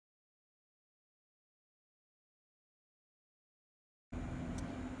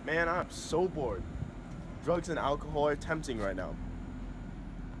Man, I'm so bored. Drugs and alcohol are tempting right now.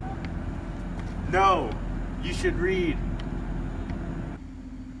 No, you should read.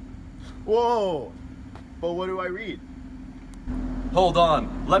 Whoa! But what do I read? Hold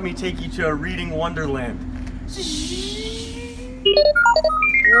on, let me take you to a reading wonderland.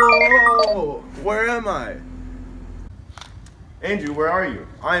 Whoa! Where am I? Andrew, where are you?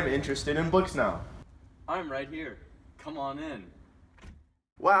 I'm interested in books now. I'm right here. Come on in.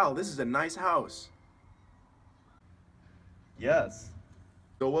 Wow, this is a nice house. Yes.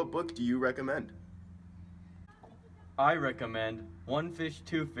 So what book do you recommend? I recommend One Fish,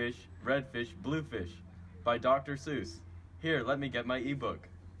 Two Fish, Red Fish, Blue Fish by Dr. Seuss. Here, let me get my ebook.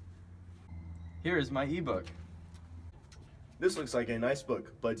 Here is my ebook. This looks like a nice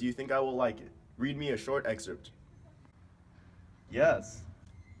book, but do you think I will like it? Read me a short excerpt. Yes.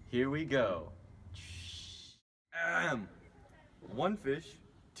 Here we go. One fish,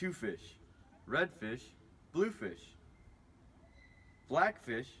 two fish, red fish, blue fish, black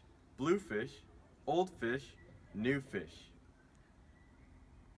fish, blue fish, old fish, new fish.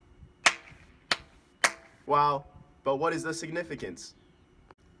 Wow, but what is the significance?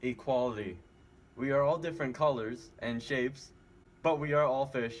 Equality. We are all different colors and shapes, but we are all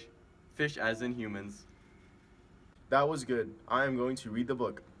fish. Fish as in humans. That was good. I am going to read the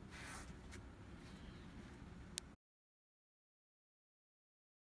book.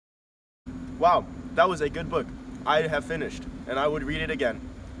 Wow, that was a good book. I have finished, and I would read it again.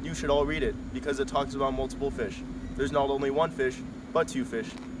 You should all read it, because it talks about multiple fish. There's not only one fish, but two fish.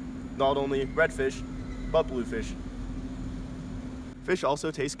 Not only red fish, but blue fish. Fish also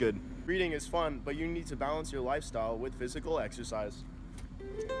taste good. Reading is fun, but you need to balance your lifestyle with physical exercise.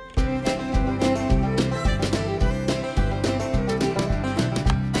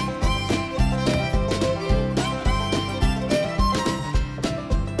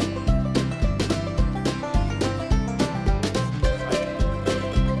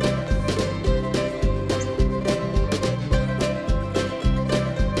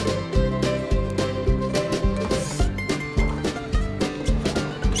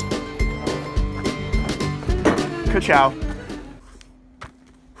 Ka-chow.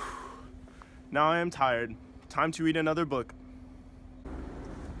 Now I am tired. Time to read another book.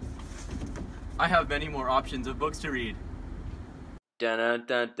 I have many more options of books to read. Dun dun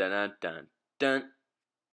dun dun dun dun.